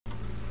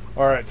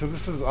Alright, so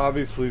this is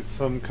obviously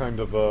some kind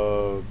of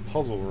a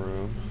puzzle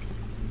room.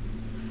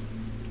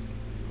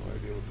 No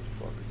idea what the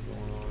fuck is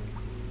going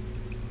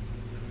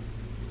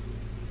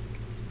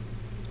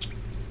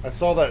on. I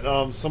saw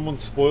that someone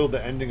spoiled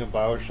the ending of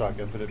BioShock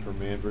Infinite for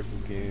Man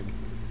vs. Game.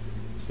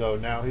 So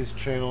now his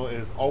channel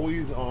is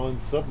always on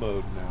sub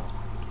mode now.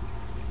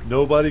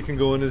 Nobody can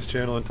go in his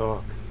channel and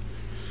talk.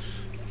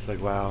 It's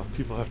like, wow,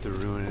 people have to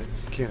ruin it.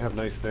 You can't have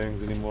nice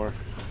things anymore.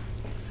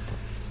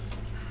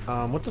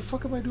 What the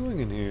fuck am I doing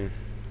in here?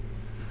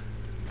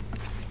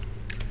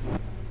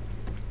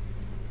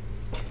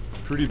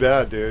 Pretty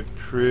bad, dude.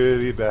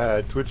 Pretty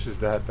bad. Twitch is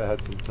that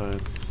bad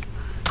sometimes.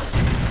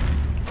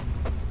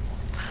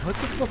 What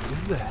the fuck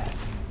is that?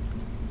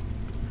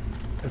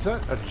 Is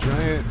that a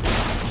giant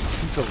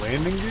piece of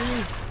landing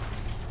gear?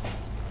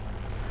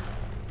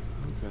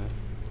 Okay.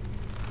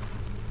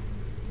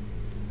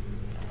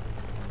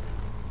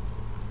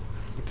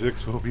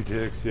 Dicks will be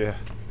dicks, yeah.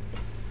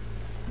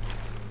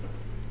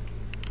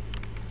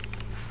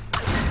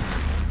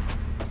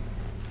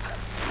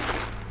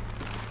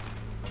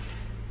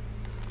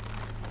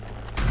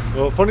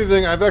 Well, funny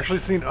thing, I've actually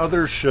seen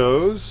other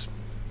shows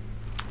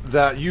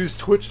that use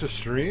Twitch to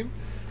stream,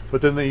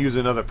 but then they use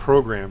another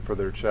program for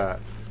their chat.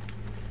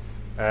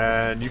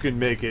 And you can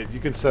make it, you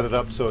can set it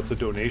up so it's a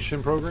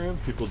donation program.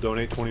 People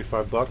donate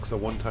 25 bucks, a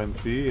one-time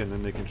fee, and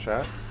then they can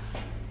chat.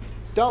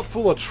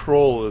 Doubtful a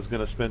troll is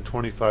going to spend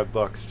 25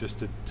 bucks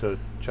just to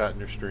chat in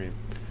your stream.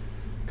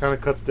 Kind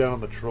of cuts down on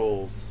the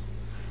trolls.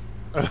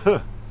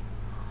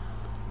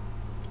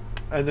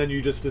 And then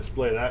you just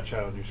display that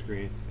chat on your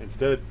screen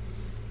instead.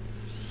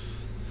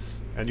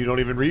 And you don't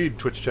even read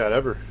Twitch chat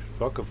ever.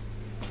 Fuck 'em.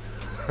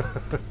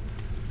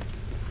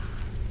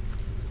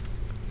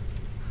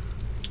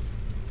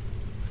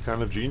 It's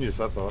kind of genius,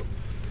 I thought.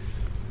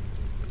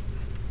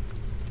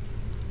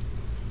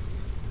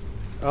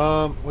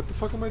 What the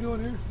fuck am I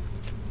doing here?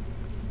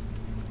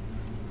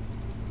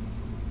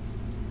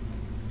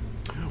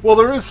 Well,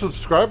 there is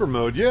subscriber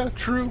mode. Yeah,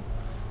 true.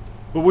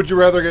 But would you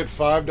rather get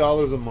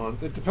 $5 a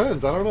month? It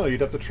depends. I don't know.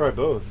 You'd have to try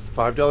both.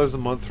 $5 a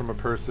month from a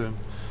person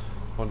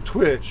on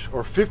Twitch,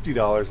 or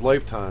 $50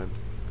 lifetime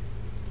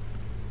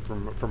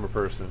from a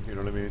person. You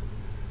know what I mean?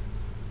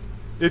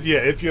 If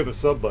you have a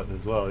sub button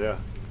as well, yeah.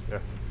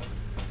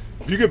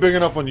 If you get big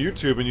enough on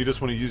YouTube and you just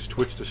want to use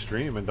Twitch to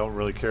stream and don't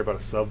really care about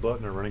a sub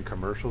button or running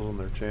commercials on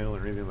their channel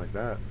or anything like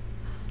that,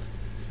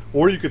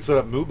 or you could set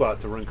up Moobot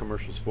to run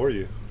commercials for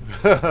you.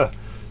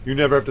 You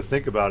never have to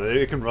think about it.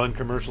 It can run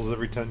commercials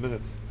every 10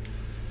 minutes.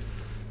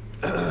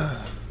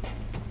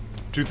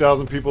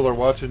 2,000 people are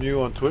watching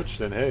you on Twitch,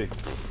 then hey,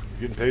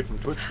 you're getting paid from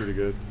Twitch pretty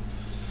good.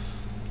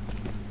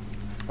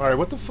 Alright,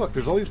 what the fuck?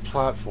 There's all these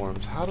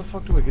platforms. How the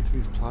fuck do I get to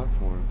these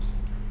platforms?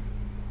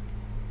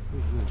 What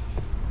is this?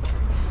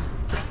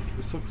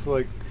 This looks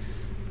like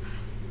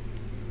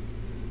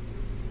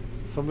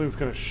something's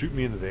gonna shoot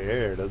me into the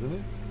air, doesn't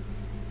it?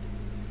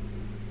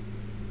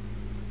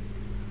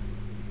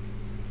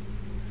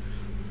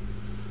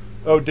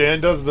 Oh, Dan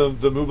does the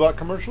Moobot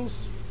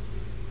commercials?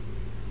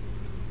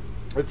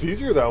 It's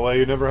easier that way.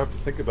 You never have to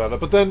think about it.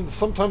 But then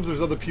sometimes there's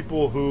other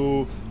people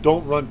who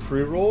don't run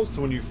pre-rolls.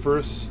 So when you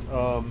first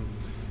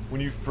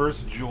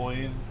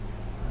join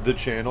the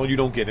channel, you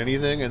don't get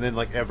anything, and then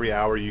like every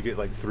hour you get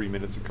like 3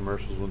 minutes of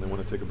commercials when they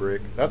want to take a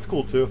break. That's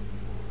cool too.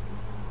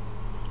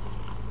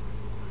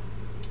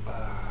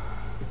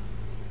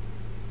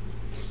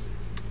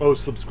 Oh,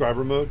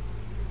 subscriber mode.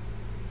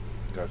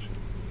 Gotcha.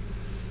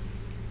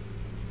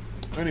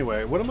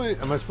 Anyway, what am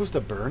I supposed to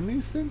burn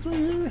these things right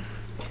here?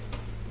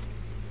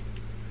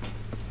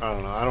 I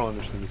don't know. I don't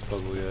understand this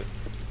puzzle yet.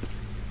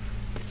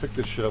 Let's pick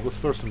this shit up. Let's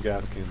throw some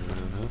gas cans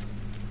around, huh?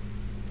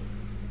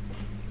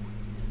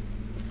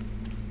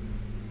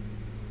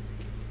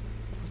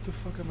 What the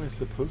fuck am I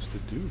supposed to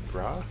do,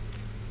 brah?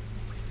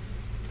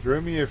 Throw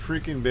me a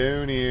freaking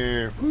bone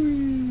here.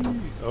 Whee!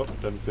 Oh,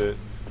 doesn't fit.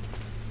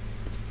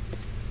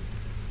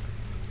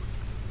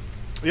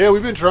 Yeah,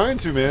 we've been trying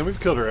to, man. We've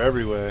killed her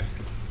every way.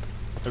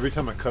 Every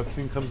time a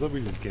cutscene comes up,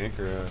 we just gank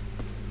her ass.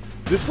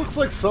 This looks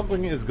like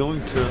something is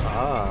going to...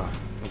 Ah,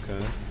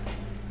 okay.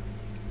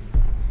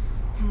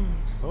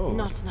 Oh.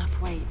 Not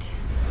enough weight.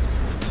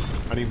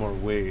 I need more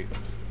weight.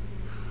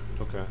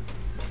 Okay.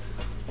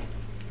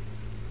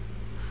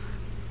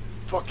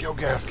 Fuck your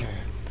gas can.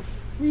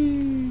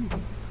 Whee!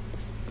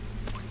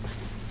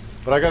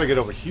 But I gotta get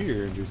over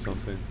here and do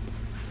something.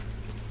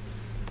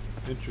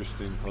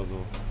 Interesting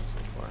puzzle so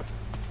far.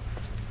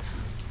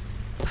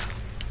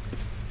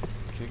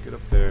 Can't get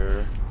up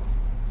there.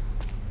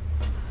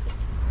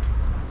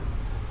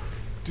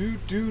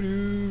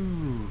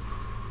 Do.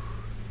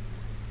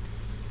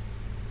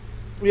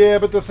 Yeah,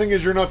 but the thing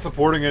is, you're not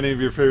supporting any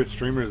of your favorite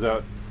streamers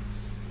that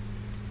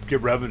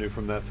get revenue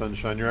from that,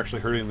 Sunshine. You're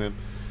actually hurting them.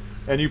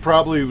 And you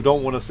probably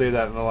don't want to say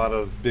that in a lot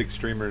of big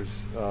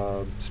streamers'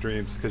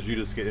 streams, because you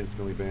just get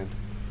instantly banned.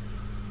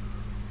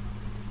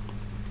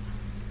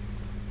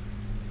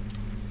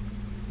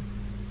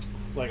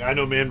 Like, I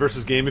know Man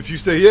vs. Game, if you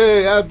say,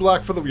 yay, add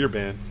black for the... You're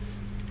banned.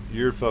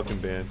 You're fucking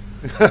banned.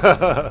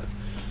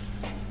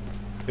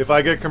 If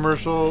I get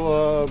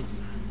commercial,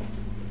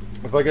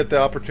 if I get the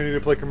opportunity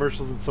to play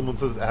commercials and someone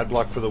says ad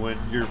block for the win,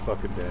 you're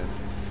fucking dead.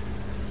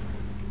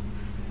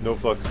 No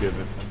fucks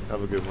given.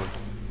 Have a good one.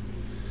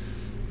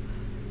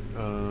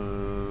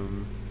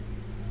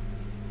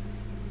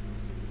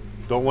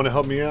 Don't want to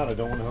help me out? I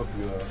don't want to help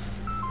you out.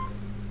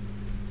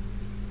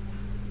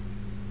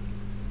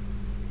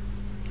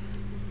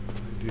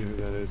 No idea who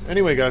that is.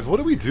 Anyway, guys, what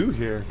do we do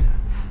here?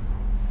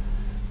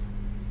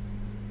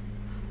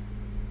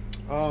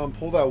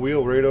 Pull that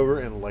wheel right over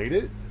and light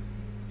it.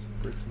 So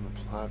bricks in the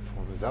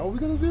platform. Is that what we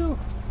gotta do?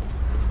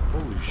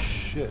 Holy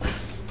shit.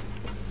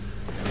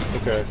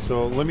 Okay,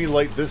 so let me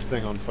light this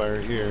thing on fire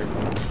here,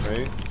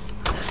 right?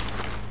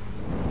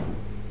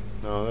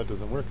 No, that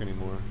doesn't work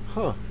anymore.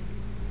 Huh.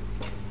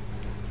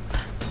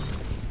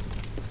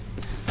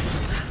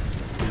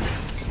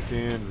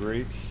 Stand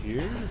right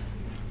here.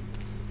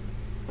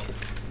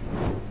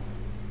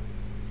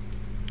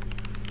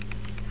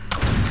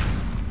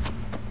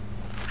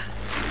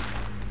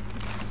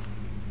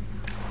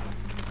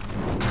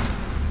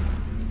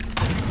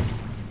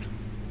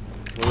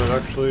 Will it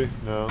actually?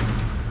 No.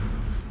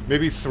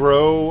 Maybe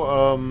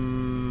throw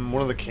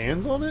one of the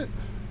cans on it?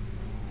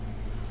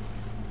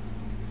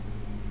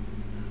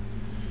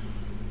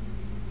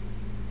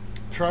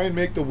 Try and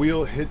make the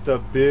wheel hit the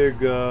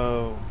big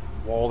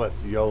wall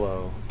that's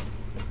yellow.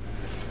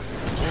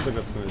 I don't think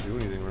that's going to do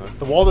anything right.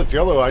 The wall that's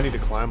yellow I need to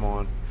climb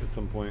on at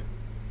some point.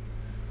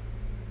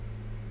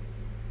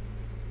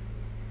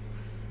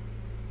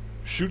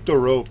 Shoot the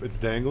rope it's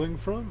dangling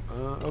from?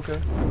 Okay.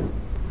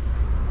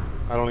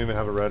 I don't even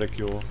have a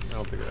reticule. I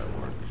don't think that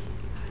works.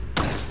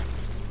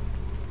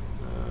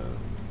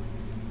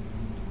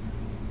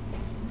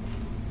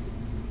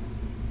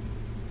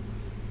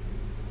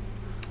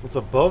 What's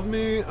above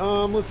me?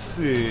 Let's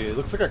see. It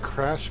looks like a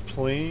crashed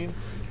plane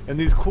and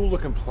these cool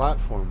looking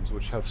platforms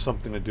which have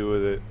something to do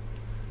with it.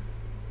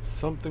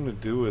 Something to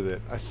do with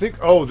it. I think,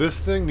 oh, this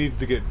thing needs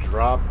to get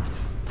dropped.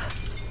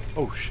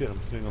 Oh shit,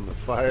 I'm sitting on the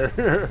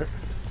fire.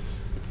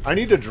 I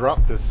need to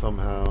drop this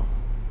somehow.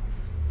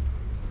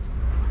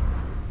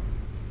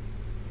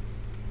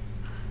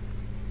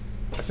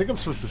 I think I'm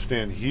supposed to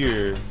stand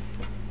here.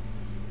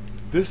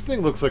 This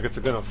thing looks like it's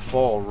gonna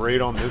fall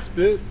right on this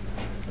bit.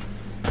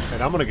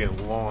 And I'm gonna get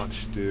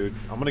launched, dude.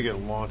 I'm gonna get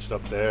launched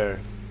up there.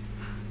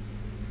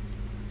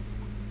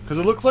 Because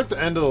it looks like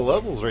the end of the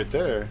level's right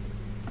there.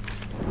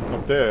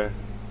 Up there.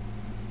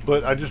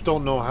 But I just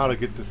don't know how to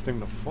get this thing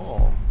to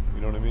fall.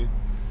 You know what I mean?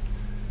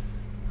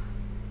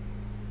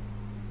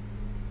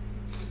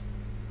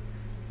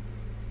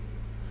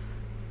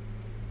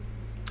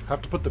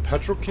 Have to put the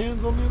petrol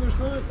cans on the other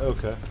side?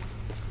 Okay.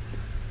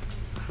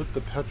 Put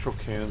the petrol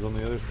cans on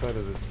the other side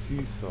of the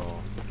seesaw.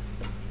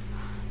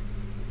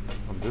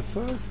 On this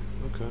side?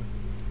 Okay.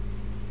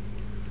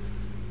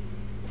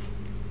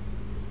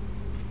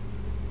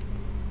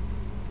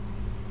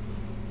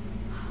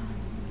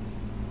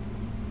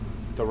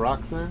 The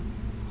rock thing?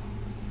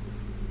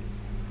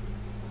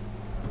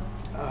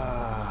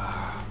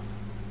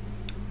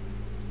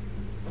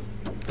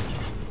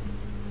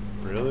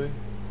 Really?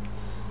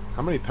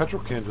 How many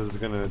petrol cans is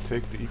it gonna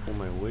take to equal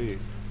my weight?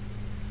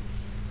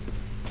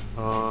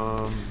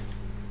 I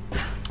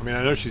mean,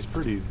 I know she's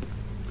pretty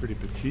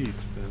petite,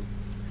 but...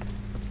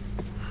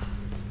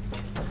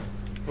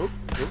 Oh,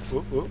 oh,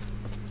 oh, oh.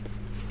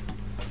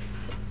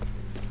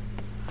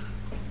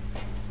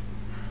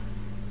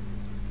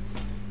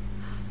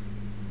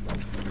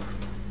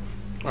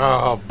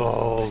 Oh,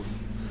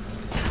 balls.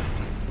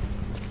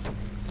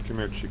 Come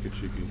here, cheeky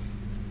cheeky.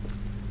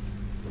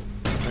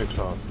 Nice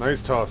toss.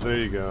 Nice toss. There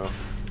you go.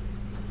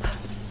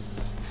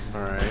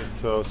 Alright,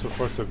 so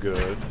far so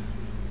good.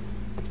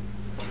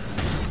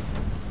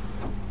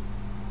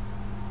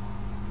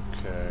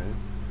 Okay.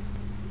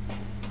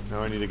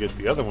 Now I need to get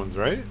the other ones,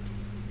 right?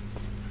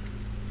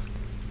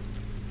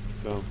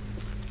 So.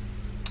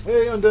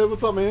 Hey, Undead,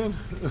 what's up, man?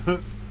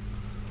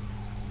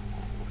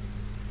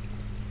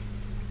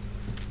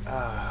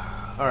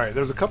 Alright,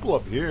 there's a couple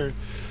up here.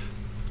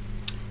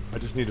 I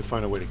just need to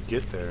find a way to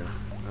get there.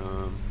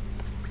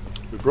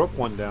 We broke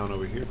one down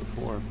over here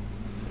before.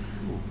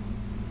 Ooh.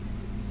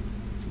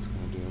 What's this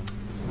gonna do?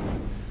 Let's see.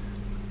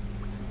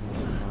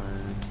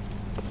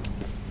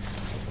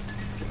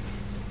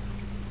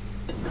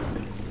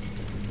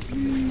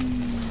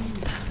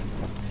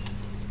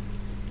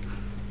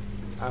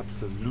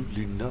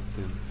 Absolutely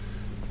nothing.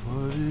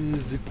 What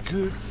is it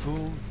good for?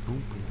 Boom,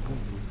 boom, boom,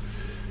 boom.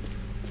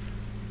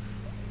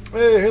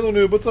 Hey, Halo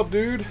Noob, what's up,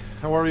 dude?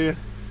 How are you?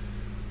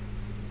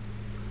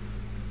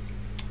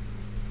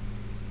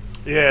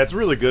 Yeah, it's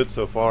really good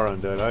so far,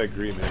 Undead. I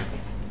agree, man.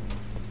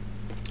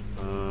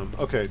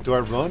 Okay, do I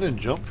run and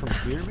jump from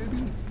here,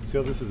 maybe? See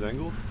how this is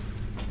angled?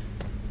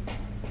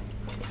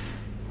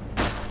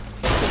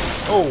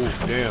 Oh,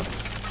 damn.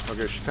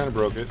 Okay, she kind of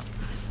broke it.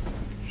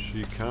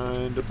 She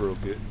kind of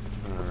broke it.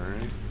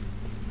 Alright.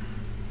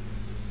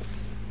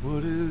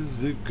 What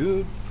is it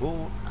good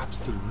for?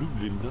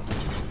 Absolutely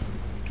nothing.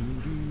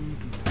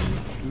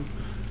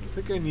 I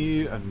think I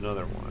need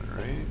another one,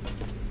 right?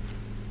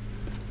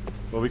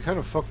 Well, we kind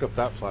of fucked up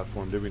that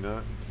platform, did we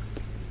not?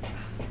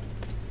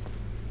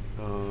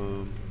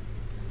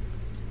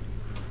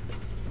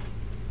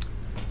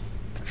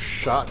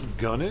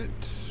 Shotgun it?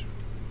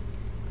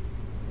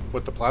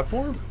 What, the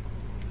platform?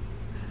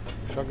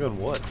 Shotgun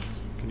what?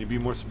 Can you be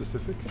more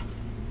specific?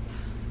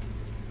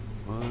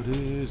 What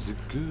is it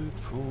good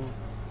for?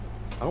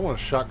 I don't want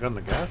to shotgun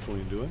the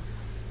gasoline, do I?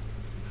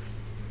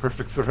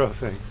 Perfect throw,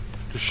 thanks.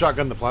 Just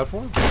shotgun the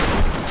platform?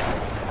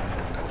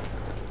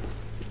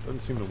 Doesn't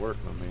seem to work,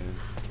 my man.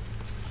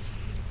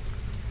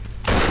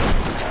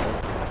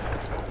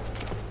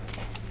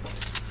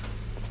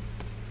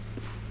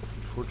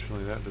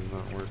 Unfortunately, that does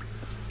not work.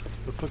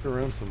 Let's look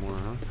around some more,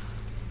 huh?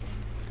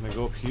 Can I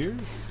go up here?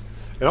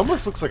 It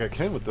almost looks like I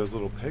can with those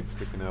little pegs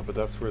sticking out, but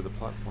that's where the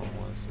platform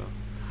was, so.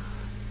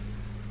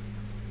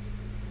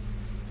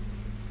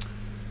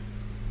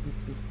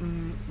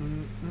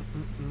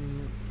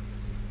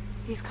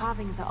 These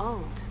carvings are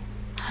old.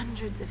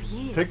 Hundreds of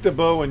years. Take the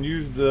bow and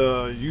use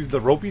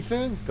the ropey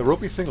thing? The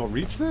ropey thing will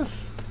reach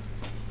this?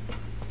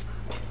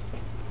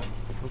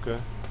 Okay.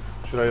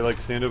 Should I like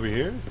stand over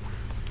here?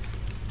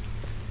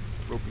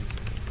 Ropey thing.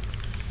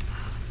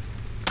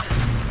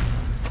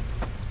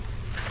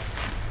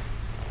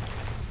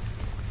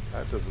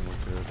 That doesn't look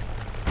good.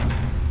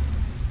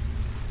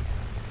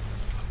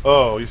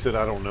 Oh, you said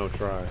I don't know,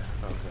 try.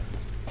 Okay.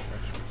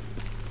 Gotcha.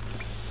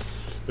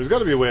 There's got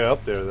to be a way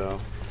up there, though.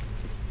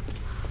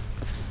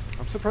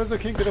 I'm surprised I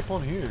can't get up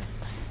on here.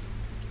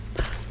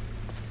 I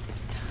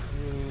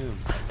really am.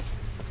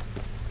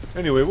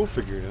 Anyway, we'll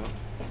figure it out.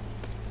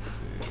 Let's see.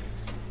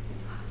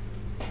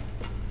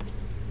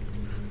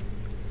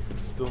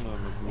 It's still not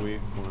enough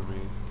weight for me.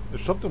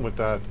 There's something with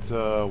that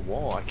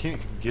wall. I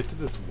can't get to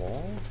this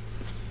wall?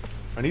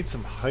 I need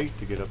some height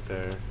to get up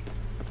there.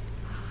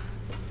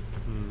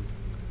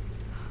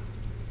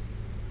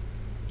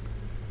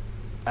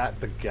 At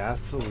the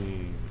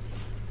gasolines.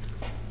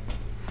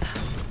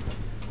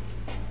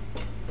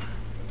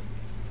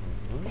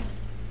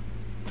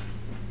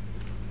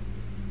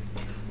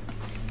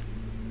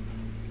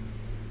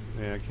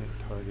 Yeah, I can't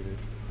target it.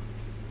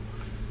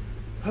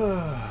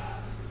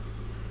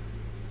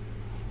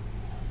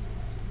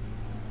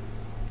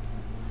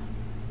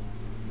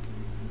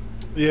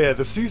 Yeah,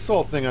 the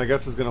seesaw thing I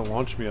guess is going to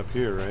launch me up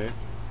here, right?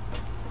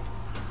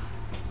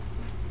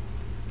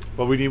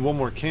 But we need one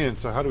more can,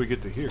 so how do we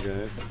get to here,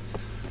 guys?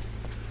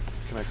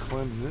 Can I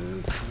climb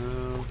this?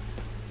 No.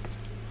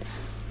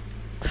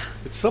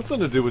 It's something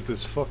to do with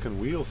this fucking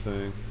wheel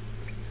thing.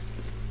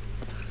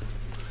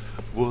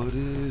 What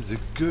is it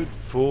good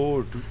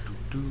for? Do, do,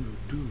 do,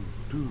 do,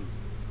 do.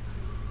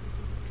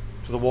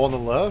 To the wall on the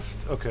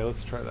left? Okay,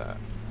 let's try that.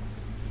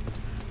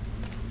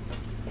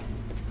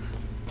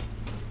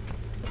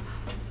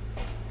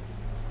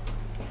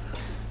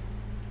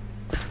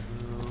 No.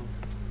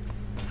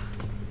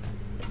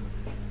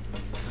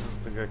 I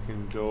don't think I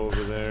can go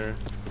over there.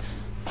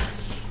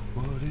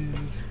 What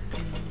is it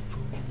good for?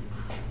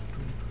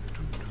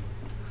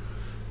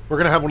 We're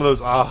gonna have one of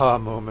those aha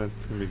moments.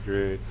 It's gonna be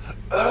great.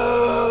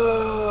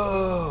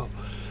 Oh,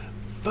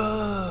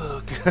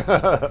 fuck!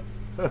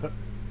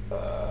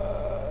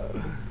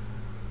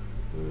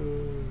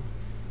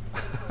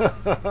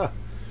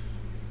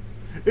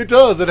 It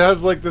does. It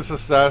has like this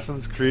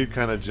Assassin's Creed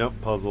kind of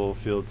jump puzzle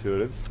feel to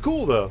it. It's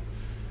cool though.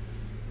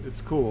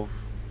 It's cool.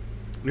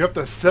 You have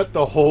to set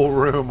the whole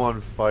room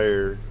on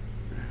fire.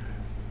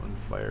 On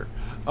fire.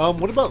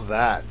 What about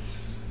that?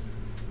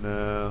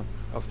 No.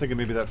 I was thinking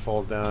maybe that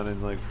falls down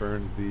and like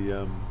burns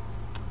the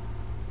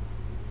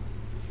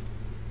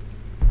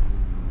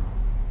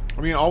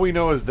I mean, all we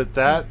know is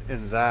that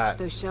and that.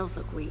 Those shelves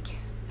look weak.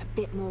 A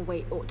bit more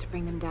weight ought to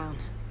bring them down.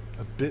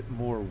 A bit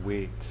more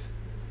weight.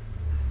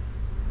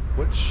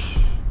 Which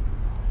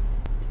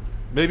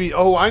maybe,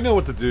 oh, I know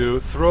what to do.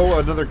 Throw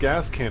another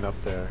gas can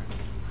up there.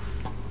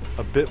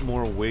 A bit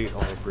more weight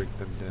ought to break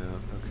them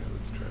down. Okay,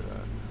 let's try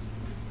that.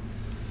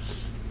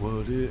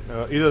 What it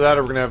either that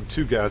or we're gonna have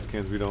two gas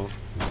cans we don't.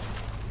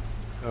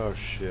 Oh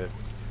shit.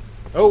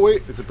 Oh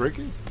wait, is it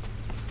breaking?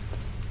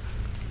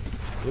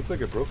 It looked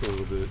like it broke a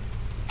little bit.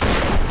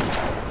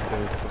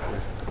 Oh, fucker.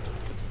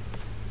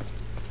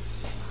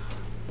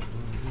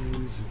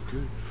 What is it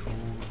good for?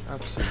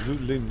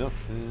 Absolutely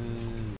nothing.